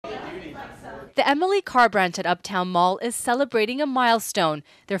The Emily Carr branch at Uptown Mall is celebrating a milestone,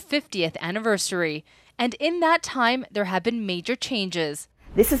 their 50th anniversary. And in that time, there have been major changes.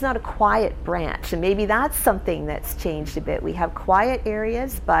 This is not a quiet branch, and maybe that's something that's changed a bit. We have quiet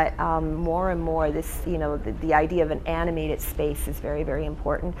areas, but more and more this, the idea of an animated space is very, very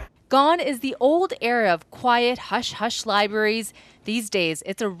important. Gone is the old era of quiet, hush-hush libraries. These days,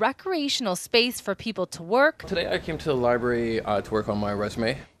 it's a recreational space for people to work. Today I came to the library to work on my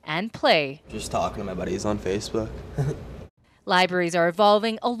resume. And play. Just talking to my buddies on Facebook. Libraries are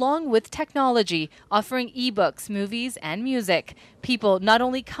evolving along with technology, offering ebooks, movies, and music. People not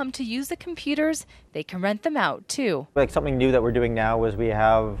only come to use the computers, they can rent them out too. Like something new that we're doing now is we're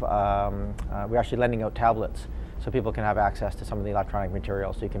actually lending out tablets, so people can have access to some of the electronic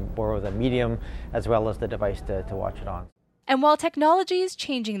materials. So you can borrow the medium as well as the device to watch it on. And while technology is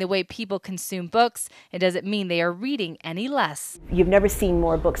changing the way people consume books, it doesn't mean they are reading any less. You've never seen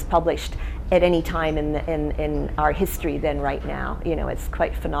more books published at any time in our history than right now. It's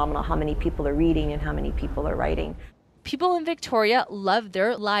quite phenomenal how many people are reading and how many people are writing. People in Victoria love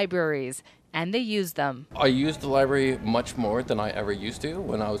their libraries, and they use them. I use the library much more than I ever used to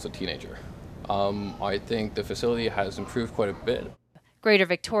when I was a teenager. I think the facility has improved quite a bit. Greater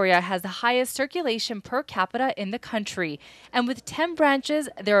Victoria has the highest circulation per capita in the country, and with 10 branches,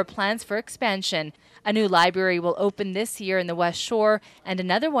 there are plans for expansion. A new library will open this year in the West Shore, and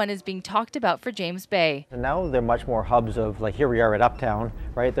another one is being talked about for James Bay. And now they're much more hubs of, like here we are at Uptown,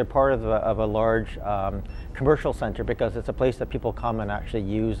 right? They're part of a large commercial center because it's a place that people come and actually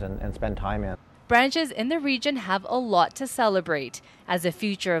use and spend time in. Branches in the region have a lot to celebrate, as the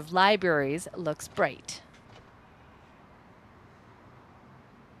future of libraries looks bright.